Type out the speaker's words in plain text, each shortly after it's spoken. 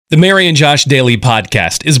The Mary and Josh Daily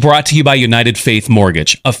Podcast is brought to you by United Faith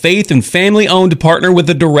Mortgage, a faith and family-owned partner with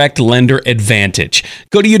a direct lender advantage.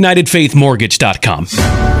 Go to UnitedFaithMortgage.com.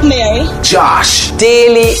 Mary. Josh.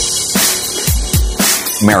 Daily.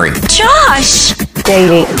 Mary. Josh.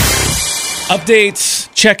 Daily.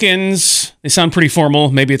 Updates, check-ins, they sound pretty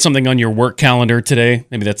formal. Maybe it's something on your work calendar today.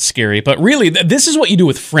 Maybe that's scary. But really, this is what you do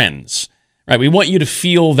with friends, right? We want you to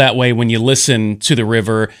feel that way when you listen to The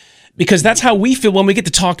River, because that's how we feel when we get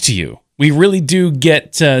to talk to you. We really do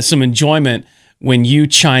get some enjoyment when you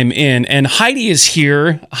chime in. And Heidi is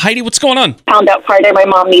here. Heidi, what's going on? Found out Friday my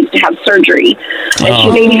mom needs to have surgery. And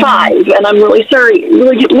she's 85, and I'm really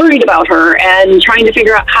worried about her and trying to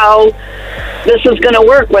figure out how this is going to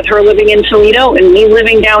work with her living in Toledo and me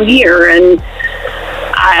living down here. And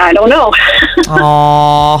I don't know.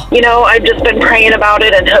 Aww. You know, I've just been praying about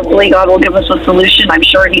it, and hopefully God will give us a solution. I'm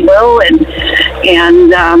sure He will, and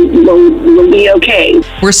we'll be okay.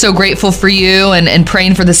 We're so grateful for you and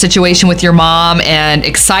praying for the situation with your mom, and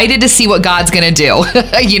excited to see what God's going to do.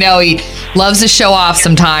 You know, He loves to show off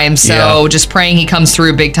sometimes, so just praying He comes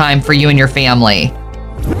through big time for you and your family.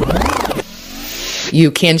 You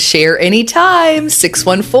can share anytime,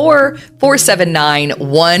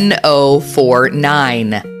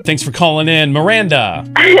 614-479-1049. Thanks for calling in. Miranda.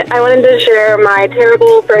 I wanted to share my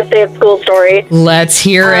terrible first day of school story. Let's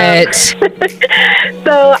hear it.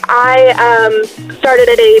 So I started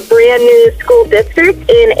at a brand new school district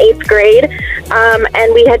in 8th grade,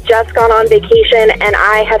 and we had just gone on vacation, and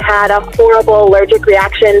I had a horrible allergic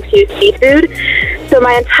reaction to seafood. So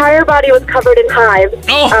my entire body was covered in hives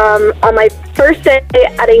on my first day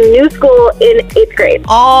at a new school in 8th grade.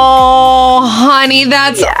 Oh, honey,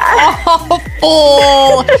 that's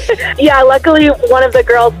awful. Yeah, luckily one of the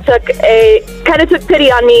girls took pity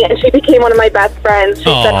on me, and she became one of my best friends. She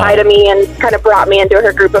said hi to me and kind of brought me into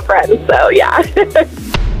her group of friends. So, yeah.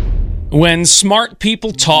 When smart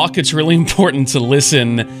people talk, it's really important to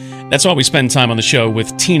listen. That's why we spend time on the show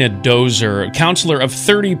with Tina Dozer, a counselor of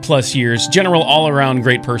 30 plus years, general all-around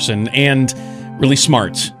great person, and really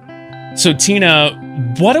smart. So, Tina,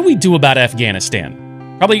 what do we do about Afghanistan?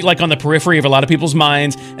 Probably like on the periphery of a lot of people's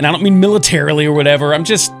minds, and I don't mean militarily or whatever.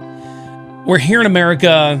 We're here in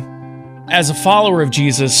America as a follower of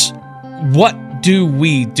Jesus. What do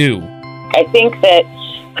we do? I think that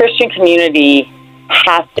Christian community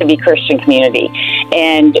has to be Christian community.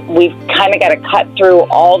 And we've kind of got to cut through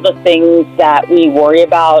all the things that we worry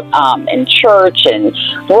about in church and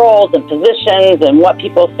roles and positions and what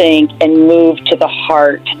people think, and move to the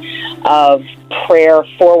heart of prayer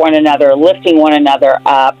for one another, lifting one another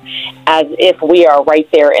up as if we are right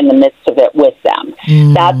there in the midst of it with them.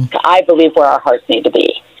 That's, I believe, where our hearts need to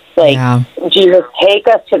be. Jesus, take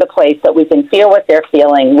us to the place that we can feel what they're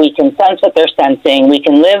feeling, we can sense what they're sensing, we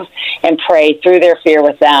can live and pray through their fear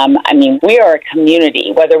with them. I mean, we are a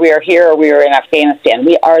community, whether we are here or we are in Afghanistan.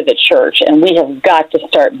 We are the church, and we have got to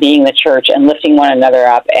start being the church and lifting one another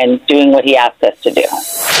up and doing what He asked us to do.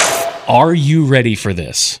 Are you ready for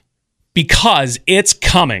this? Because it's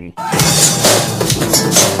coming.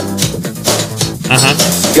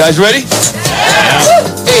 You guys ready? Yeah.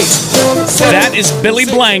 That is Billy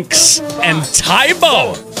Blanks and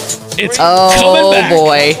Tybo. It's coming back.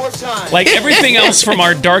 Boy. Like everything else from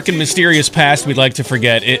our dark and mysterious past we'd like to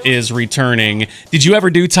forget, it is returning. Did you ever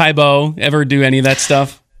do Tybo? Ever do any of that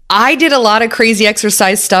stuff? I did a lot of crazy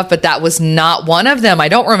exercise stuff, but that was not one of them. I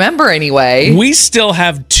don't remember anyway. We still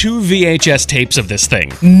have 2 VHS tapes of this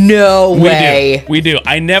thing. No way. We do.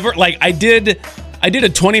 I did a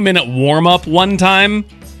 20-minute warm-up one time,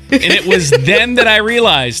 and it was then that I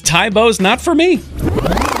realized Tybo's not for me.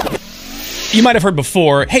 You might have heard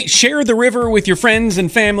before, hey, share The River with your friends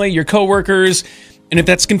and family, your coworkers. And if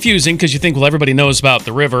that's confusing because you think, well, everybody knows about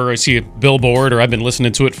The River, I see a billboard, or I've been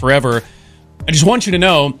listening to it forever, I just want you to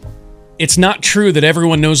know, it's not true that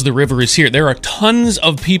everyone knows The River is here. There are tons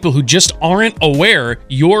of people who just aren't aware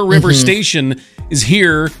your River station is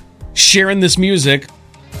here, sharing this music,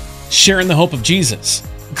 sharing the hope of Jesus.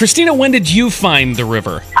 Christina, when did you find The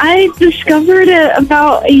River? I discovered it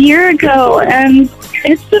about a year ago, and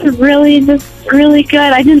it's been really good.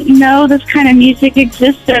 I didn't know this kind of music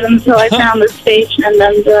existed until I found the station, and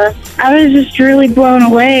I was just really blown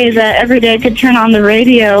away that every day I could turn on the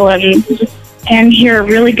radio and hear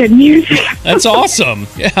really good music. That's awesome.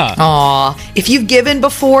 Yeah. Aw. If you've given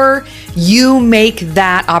before, you make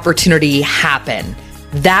that opportunity happen.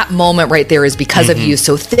 That moment right there is because of you.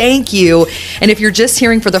 So thank you. And if you're just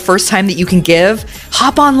hearing for the first time that you can give,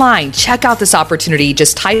 hop online, check out this opportunity.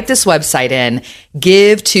 Just type this website in,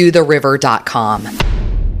 givetotheriver.com.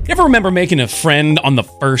 You ever remember making a friend on the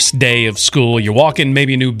first day of school? You walk in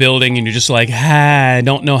maybe a new building and you're just like, I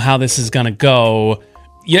don't know how this is going to go.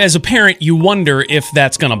 Yeah, as a parent, you wonder if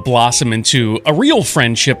that's going to blossom into a real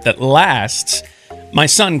friendship that lasts. My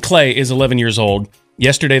son, Clay, is 11 years old.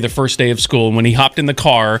 Yesterday, the first day of school, and when he hopped in the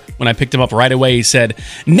car, when I picked him up right away, he said,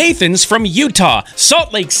 Nathan's from Utah,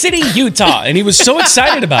 Salt Lake City, Utah. And he was so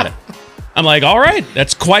excited about it. I'm like, all right,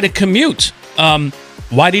 that's quite a commute.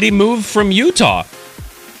 Why did he move from Utah?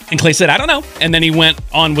 And Clay said, I don't know. And then he went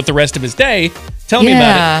on with the rest of his day telling me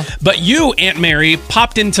about it. But you, Aunt Mary,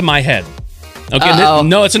 popped into my head. Okay,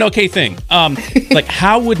 no, it's an okay thing. Like,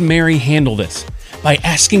 how would Mary handle this? By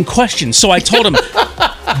asking questions. So I told him,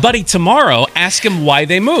 buddy, tomorrow, ask him why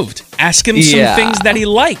they moved. Ask him some things that he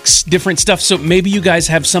likes, different stuff. So maybe you guys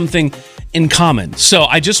have something in common. So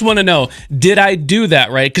I just want to know, did I do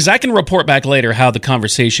that right? Because I can report back later how the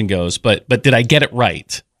conversation goes, but did I get it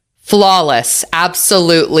right? Flawless.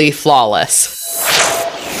 Absolutely flawless.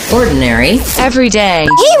 Ordinary. Everyday.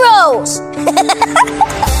 Heroes!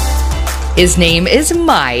 His name is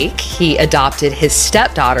Mike. He adopted his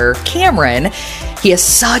stepdaughter, Cameron. He has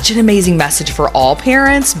such an amazing message for all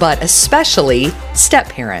parents, but especially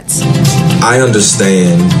step-parents. I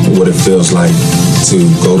understand what it feels like to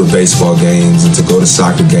go to baseball games and to go to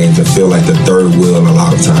soccer games and feel like the third wheel a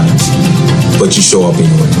lot of times, but you show up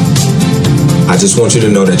anyway. I just want you to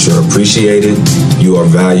know that you're appreciated, you are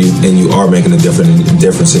valued, and you are making a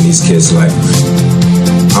difference in these kids' life.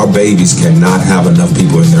 Our babies cannot have enough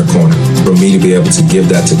people in their corner. For me to be able to give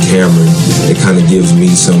that to Cameron, it kind of gives me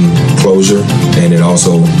some closure, and it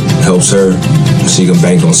also helps her. She can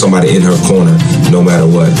bank on somebody in her corner no matter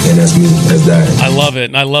what, and that's me as dad. I love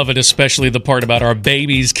it. I love it, especially the part about our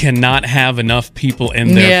babies cannot have enough people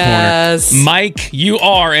in their corner. Mike, you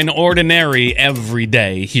are an ordinary,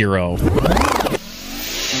 everyday hero.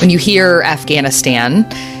 When you hear Afghanistan,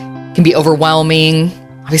 it can be overwhelming,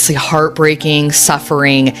 obviously heartbreaking,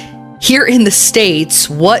 suffering. Here in the States,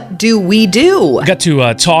 what do we do? I got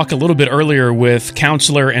to talk a little bit earlier with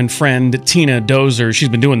counselor and friend Tina Dozer. She's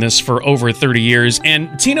been doing this for over 30 years.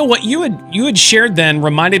 And Tina, what you had shared then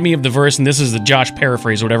reminded me of the verse, and this is the Josh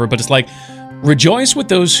paraphrase or whatever, but it's like, rejoice with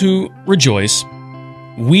those who rejoice,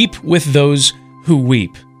 weep with those who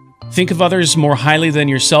weep. Think of others more highly than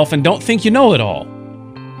yourself, and don't think you know it all.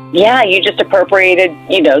 Yeah, you just appropriated,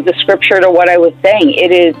 the scripture to what I was saying.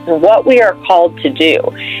 It is what we are called to do.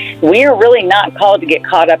 We are really not called to get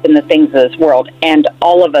caught up in the things of this world, and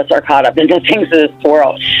all of us are caught up in the things of this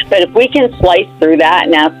world. But if we can slice through that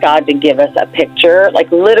and ask God to give us a picture,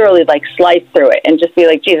 literally slice through it and just be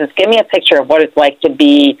like, Jesus, give me a picture of what it's like to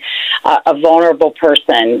be a vulnerable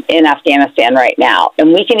person in Afghanistan right now.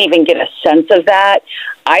 And we can even get a sense of that.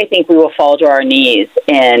 I think we will fall to our knees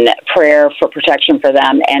in prayer for protection for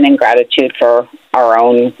them and in gratitude for our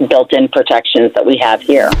own built-in protections that we have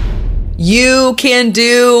here. You can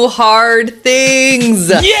do hard things.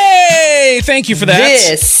 Yay! Thank you for that.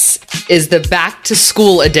 This is the back to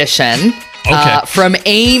school edition. From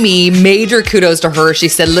Amy. Major kudos to her. She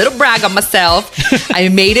said, little brag on myself. I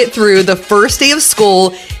made it through the first day of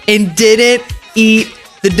school and didn't eat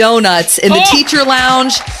the donuts in the teacher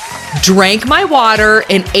lounge, drank my water,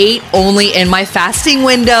 and ate only in my fasting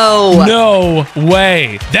window. No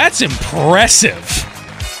way. That's impressive.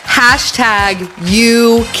 Hashtag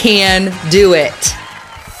you can do it.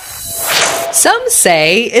 Some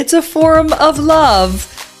say it's a form of love,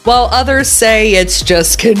 while others say it's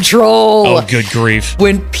just control. Oh, good grief.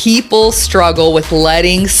 When people struggle with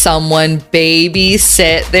letting someone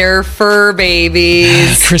babysit their fur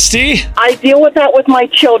babies. Christy? I deal with that with my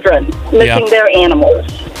children, missing their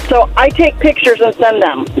animals. So I take pictures and send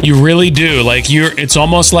them. You really do. It's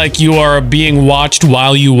almost like you are being watched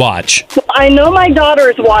while you watch. I know my daughter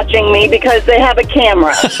is watching me because they have a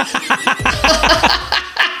camera.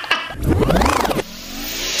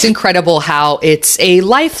 It's incredible how it's a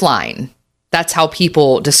lifeline. That's how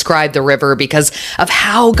people describe the river because of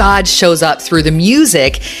how God shows up through the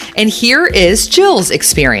music. And here is Jill's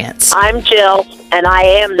experience. I'm Jill, and I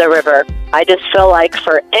am the river. I just feel like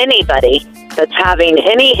for anybody that's having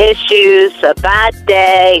any issues, a bad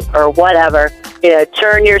day, or whatever,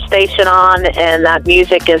 turn your station on, and that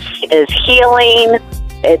music is healing.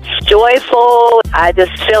 It's joyful. I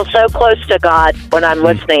just feel so close to God when I'm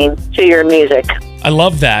listening to your music. I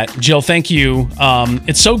love that. Jill, thank you.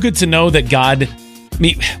 It's so good to know that God,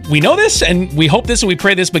 we know this and we hope this and we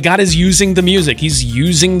pray this, but God is using the music. He's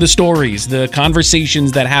using the stories, the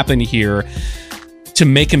conversations that happen here to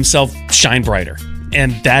make himself shine brighter.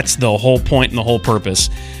 And that's the whole point and the whole purpose.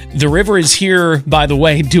 The river is here, by the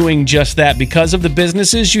way, doing just that because of the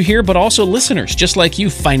businesses you hear, but also listeners, just like you,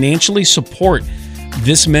 financially support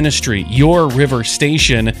this ministry, your River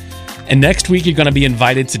Station. And next week, you're going to be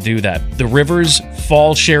invited to do that. The Rivers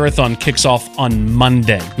Fall Share-a-thon kicks off on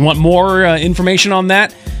Monday. You want more information on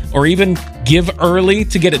that, or even give early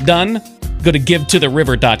to get it done? Go to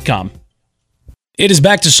givetotheriver.com. It is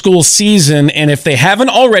back to school season, and if they haven't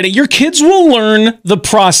already, your kids will learn the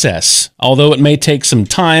process. Although it may take some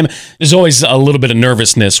time, there's always a little bit of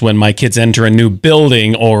nervousness when my kids enter a new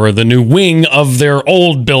building or the new wing of their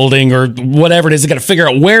old building or whatever it is. They got to figure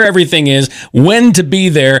out where everything is, when to be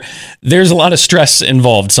there. There's a lot of stress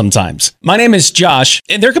involved sometimes. My name is Josh,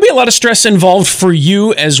 and there could be a lot of stress involved for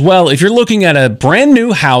you as well. If you're looking at a brand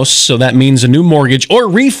new house, so that means a new mortgage or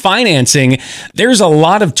refinancing, there's a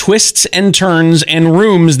lot of twists and turns and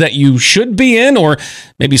rooms that you should be in, or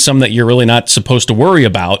maybe some that you're really not supposed to worry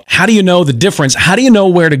about. How do you know the difference? How do you know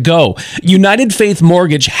where to go? United Faith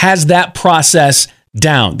Mortgage has that process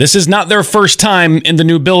down. This is not their first time in the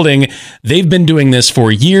new building. They've been doing this for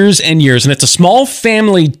years and years, and it's a small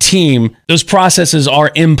family team. Those processes are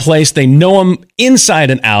in place. They know them inside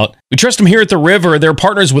and out. We trust them here at the River. They're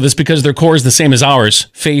partners with us because their core is the same as ours,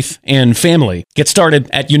 faith and family. Get started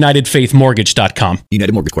at UnitedFaithMortgage.com.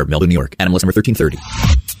 United Mortgage Corp, Melville, New York. NMLS number 1330.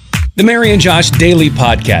 The Mary and Josh Daily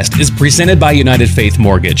Podcast is presented by United Faith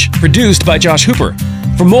Mortgage, produced by Josh Hooper.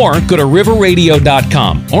 For more, go to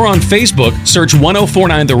riverradio.com or on Facebook, search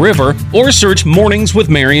 1049 The River or search Mornings with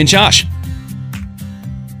Mary and Josh.